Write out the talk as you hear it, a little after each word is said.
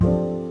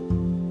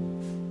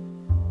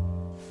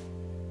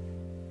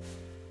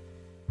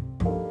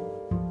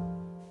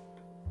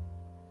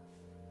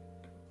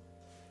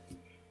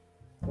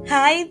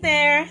Hi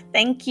there.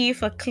 Thank you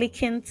for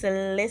clicking to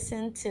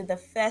listen to the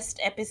first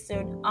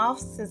episode of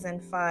season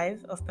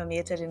 5 of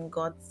Permeated in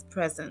God's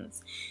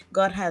Presence.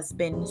 God has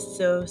been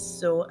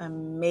so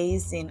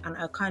amazing, and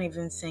I can't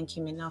even thank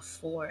Him enough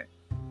for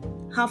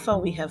how far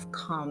we have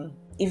come.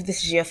 If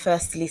this is your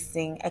first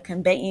listening, I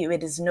can bet you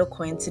it is no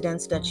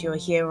coincidence that you're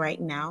here right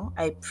now.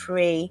 I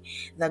pray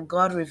that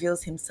God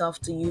reveals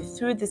Himself to you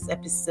through this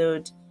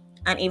episode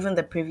and even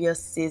the previous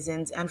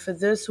seasons. And for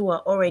those who are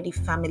already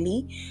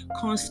family,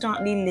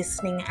 constantly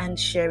listening and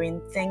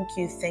sharing, thank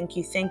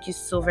you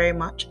so very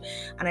much.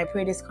 And I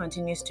pray this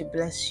continues to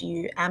bless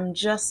you. I'm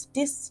just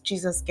this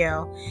Jesus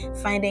girl,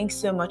 finding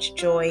so much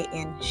joy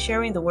in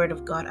sharing the word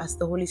of God as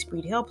the Holy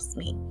Spirit helps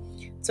me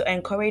to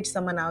encourage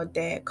someone out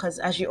there, because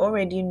as you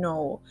already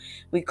know,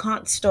 we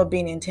can't stop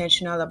being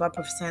intentional about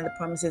prophesying the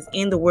promises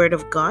in the Word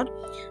of God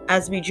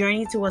as we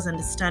journey towards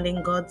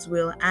understanding God's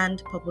will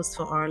and purpose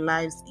for our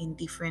lives in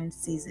different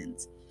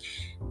seasons.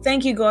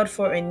 Thank you, God,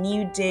 for a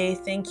new day.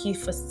 Thank you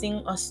for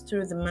seeing us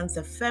through the month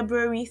of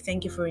February.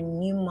 Thank you for a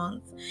new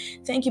month.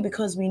 Thank you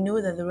because we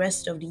know that the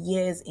rest of the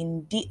year is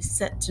indeed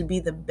set to be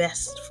the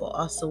best for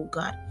us, oh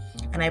God.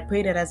 And I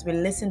pray that as we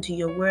listen to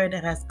your word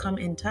that has come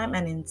in time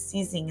and in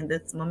season in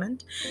this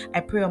moment, I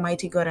pray,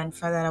 Almighty God and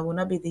Father, that I will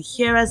not be the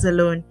hearers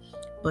alone,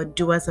 but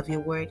doers of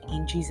your word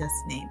in Jesus'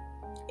 name.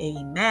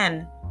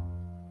 Amen.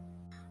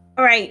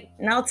 All right,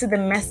 now to the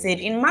message.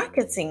 In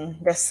marketing,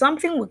 there's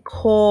something we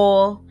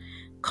call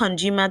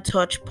consumer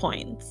touch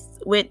points,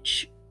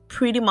 which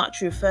pretty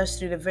much refers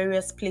to the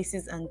various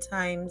places and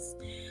times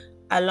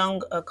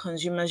along a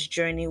consumer's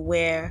journey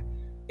where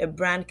a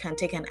brand can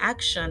take an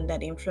action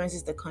that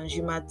influences the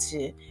consumer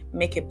to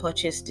make a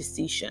purchase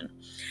decision.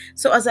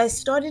 So as I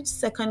studied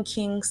 2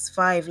 Kings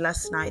 5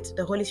 last night,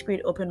 the Holy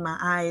Spirit opened my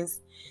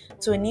eyes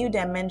to a new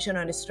dimension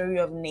on the story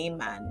of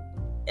Naaman.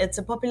 It's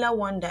a popular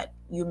one that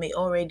you may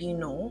already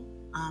know.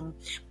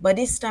 But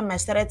this time I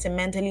started to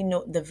mentally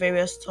note the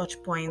various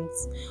touch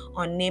points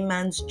on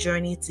Naaman's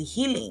journey to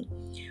healing.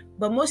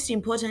 But most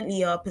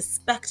importantly, our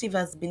perspective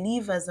as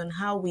believers on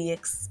how we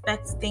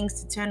expect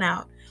things to turn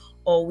out,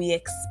 or we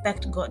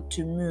expect God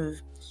to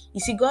move. You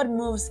see, God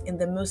moves in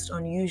the most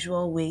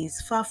unusual ways,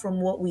 far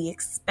from what we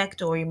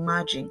expect or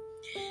imagine.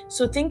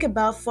 So think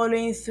about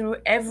following through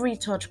every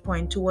touch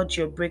point towards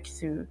your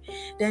breakthrough.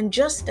 Then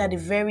just at the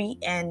very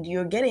end,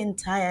 you're getting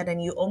tired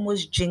and you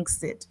almost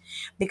jinx it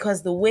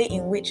because the way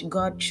in which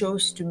God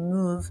chose to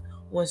move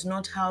was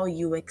not how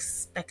you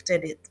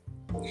expected it.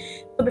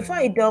 So before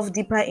I delve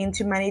deeper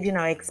into managing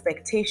our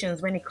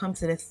expectations when it comes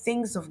to the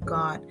things of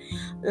God,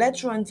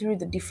 let's run through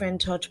the different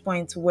touch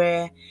points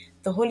where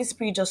the Holy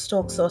Spirit just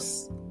talks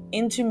us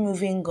into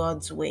moving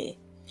God's way.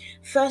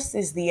 First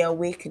is the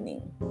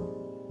awakening.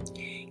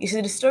 You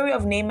see, the story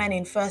of Naaman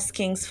in 1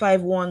 Kings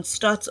 5:1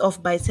 starts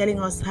off by telling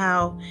us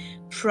how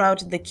proud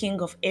the king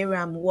of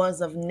Aram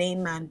was of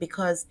Naaman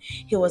because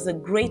he was a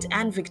great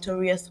and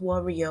victorious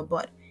warrior,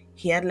 but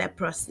he had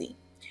leprosy.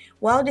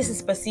 While this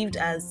is perceived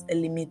as a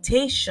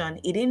limitation,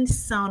 it didn't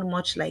sound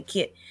much like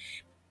it,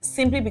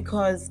 simply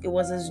because it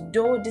was as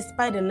though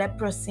despite the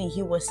leprosy,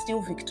 he was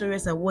still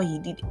victorious at what he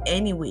did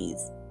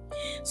anyways.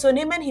 So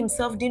Naaman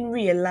himself didn't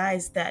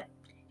realize that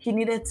he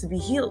needed to be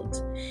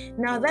healed.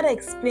 Now that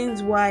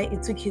explains why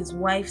it took his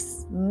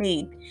wife's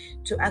maid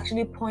to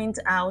actually point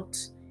out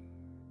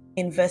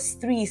in verse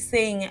 3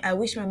 saying, I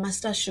wish my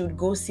master should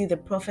go see the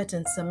prophet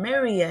in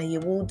Samaria, he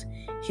would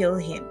heal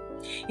him.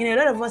 You know, a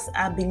lot of us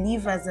are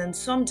believers and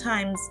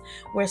sometimes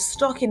we're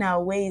stuck in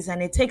our ways,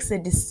 and it takes a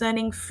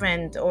discerning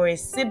friend or a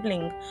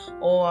sibling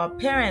or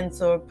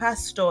parents or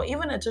pastor,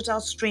 even a total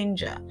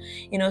stranger,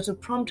 to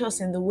prompt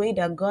us in the way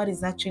that God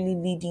is actually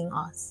leading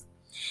us.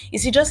 You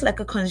see, just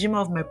like a consumer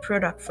of my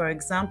product, for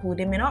example,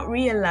 they may not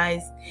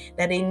realize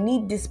that they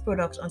need this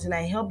product until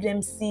I help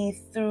them see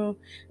through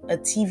a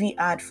TV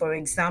ad, for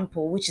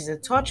example, which is a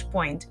touch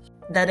point,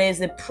 that there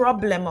is a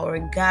problem or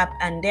a gap,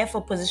 and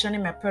therefore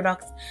positioning my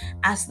products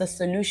as the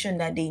solution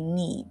that they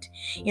need.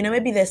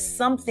 Maybe there's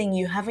something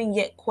you haven't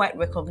yet quite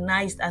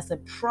recognized as a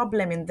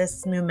problem in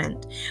this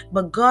moment,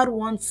 but God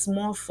wants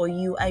more for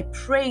you. I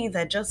pray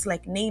that just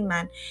like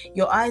Naaman,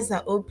 your eyes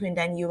are opened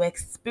and you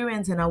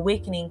experience an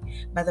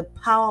awakening by the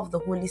power of the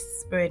Holy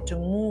Spirit to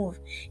move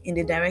in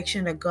the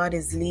direction that God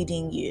is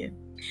leading you.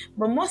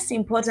 But most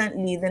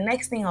importantly, the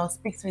next thing I'll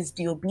speak to is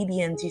the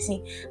obedience. You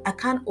see, I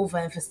can't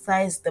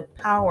overemphasize the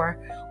power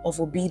of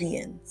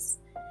obedience.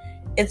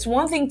 It's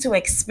one thing to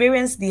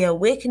experience the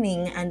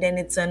awakening, and then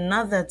it's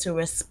another to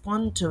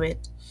respond to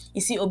it.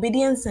 You see,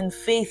 obedience and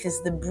faith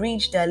is the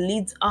bridge that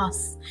leads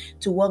us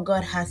to what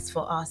God has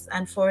for us.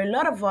 And for a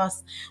lot of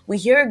us, we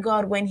hear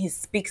God when He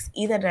speaks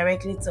either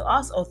directly to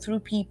us or through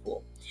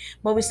people.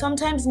 But we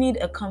sometimes need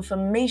a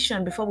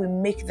confirmation before we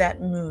make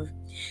that move.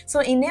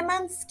 So in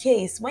Naaman's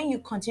case, when you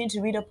continue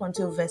to read up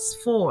until verse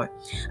 4,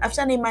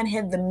 after Naaman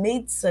heard the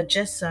maid's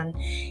suggestion,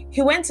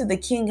 he went to the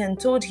king and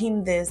told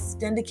him this.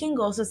 Then the king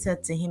also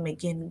said to him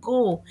again,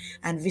 go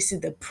and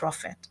visit the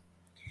prophet.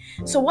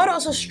 So, what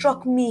also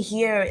struck me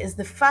here is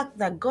the fact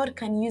that God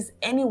can use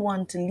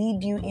anyone to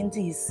lead you into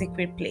his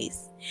secret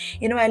place.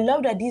 I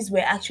love that these were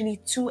actually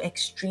two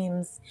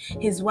extremes: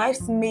 his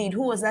wife's maid,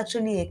 who was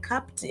actually a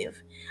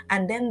captive,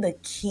 and then the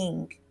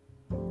king.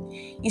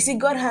 You see,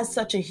 God has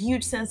such a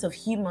huge sense of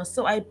humor.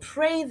 So I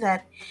pray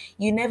that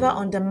you never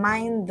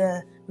undermine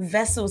the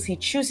vessels he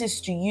chooses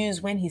to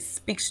use when he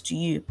speaks to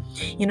you.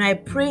 I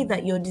pray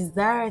that your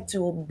desire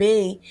to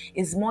obey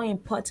is more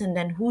important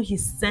than who he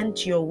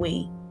sent your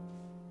way.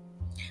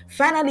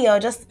 Finally, I'll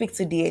just speak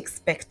to the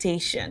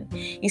expectation.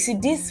 You see,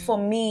 this for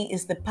me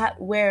is the part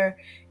where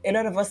a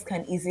lot of us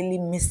can easily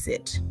miss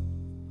it.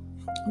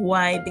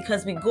 Why?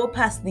 Because we go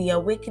past the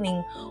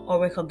awakening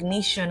or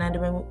recognition, and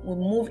when we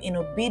move in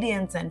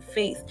obedience and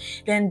faith,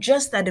 then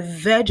just at the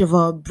verge of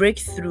our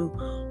breakthrough,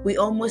 we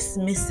almost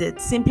miss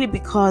it simply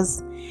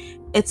because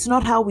it's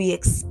not how we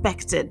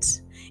expected.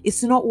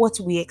 It's not what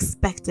we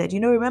expected.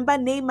 Remember,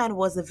 Naaman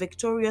was a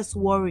victorious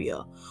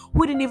warrior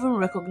who didn't even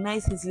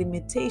recognize his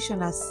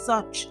limitation as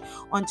such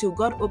until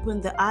God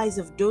opened the eyes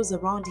of those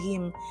around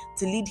him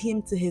to lead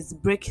him to his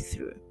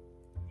breakthrough.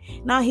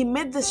 Now he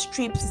made this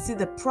trip to see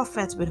the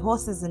prophet with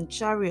horses and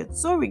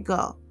chariots, so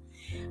regal.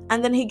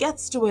 And then he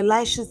gets to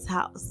Elisha's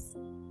house.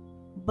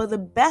 But the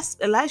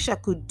best Elisha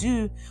could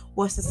do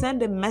was to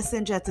send a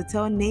messenger to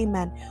tell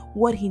Naaman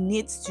what he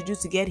needs to do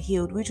to get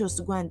healed, which was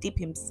to go and dip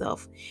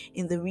himself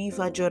in the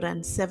river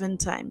Jordan 7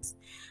 times.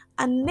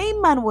 And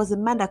Naaman was a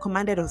man that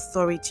commanded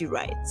authority,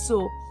 right?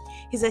 So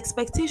his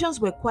expectations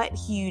were quite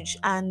huge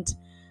and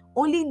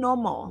only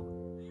normal.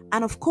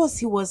 And of course,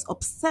 he was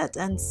upset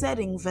and said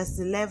in verse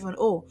 11,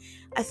 "Oh,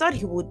 I thought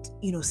he would,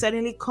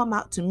 suddenly come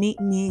out to meet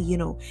me.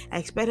 I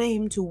expected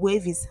him to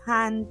wave his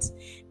hand,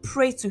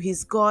 pray to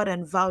his God,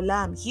 and vow,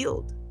 I'm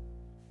healed."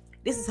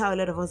 This is how a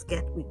lot of us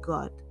get with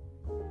God.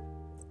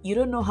 You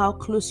don't know how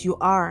close you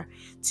are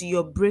to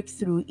your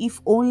breakthrough if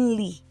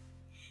only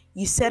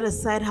you set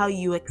aside how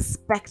you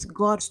expect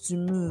God to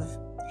move.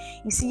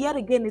 You see, yet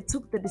again, it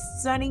took the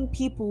discerning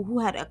people who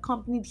had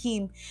accompanied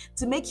him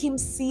to make him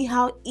see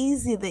how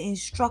easy the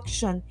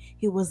instruction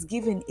he was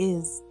given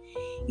is.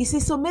 You see,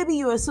 so maybe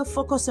you are so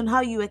focused on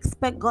how you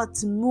expect God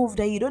to move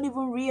that you don't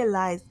even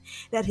realize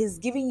that he's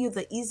giving you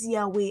the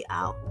easier way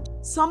out.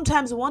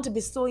 Sometimes we want to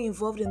be so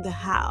involved in the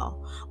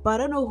how, but I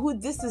don't know who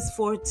this is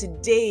for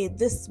today,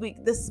 this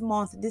week, this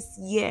month, this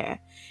year.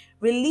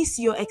 Release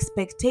your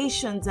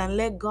expectations and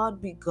let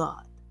God be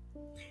God.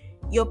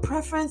 Your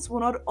preference will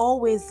not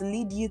always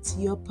lead you to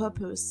your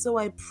purpose. So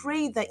I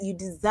pray that you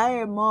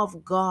desire more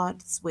of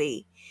God's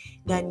way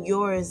than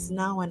yours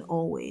now and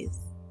always.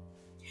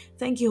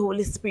 Thank you,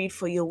 Holy Spirit,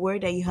 for your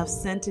word that you have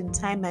sent in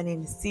time and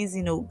in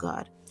season, oh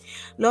God.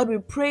 Lord, we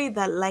pray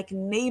that like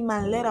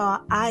Naaman, let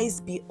our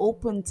eyes be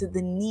open to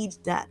the need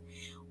that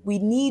we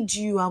need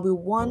you and we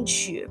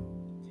want you.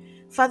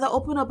 Father,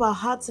 open up our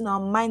hearts and our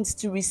minds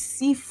to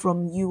receive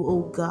from you,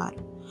 oh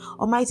God.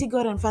 Almighty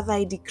God and Father,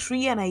 I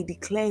decree and I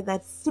declare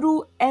that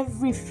through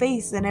every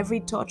phase and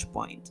every touch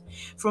point,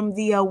 from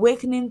the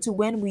awakening to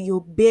when we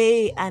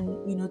obey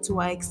and,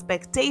 to our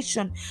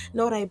expectation,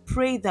 Lord, I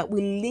pray that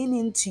we lean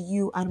into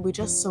you and we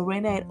just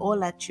surrender it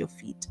all at your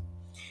feet.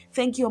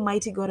 Thank you,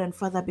 Almighty God and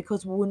Father,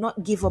 because we will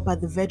not give up at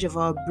the verge of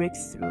our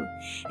breakthrough.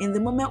 In the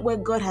moment where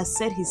God has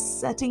said he's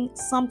setting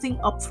something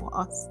up for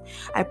us,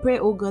 I pray,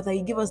 oh God, that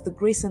you give us the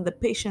grace and the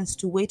patience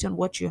to wait on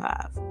what you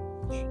have.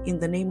 In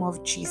the name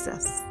of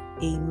Jesus,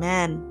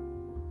 amen.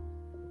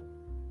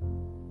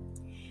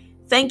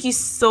 Thank you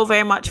so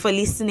very much for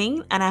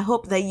listening, and I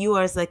hope that you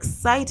are as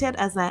excited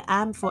as I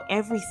am for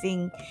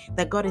everything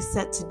that God is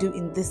set to do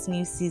in this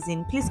new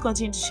season. Please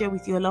continue to share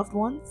with your loved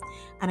ones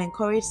and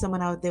encourage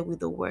someone out there with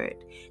the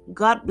word.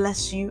 God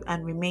bless you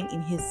and remain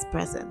in his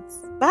presence.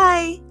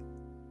 Bye.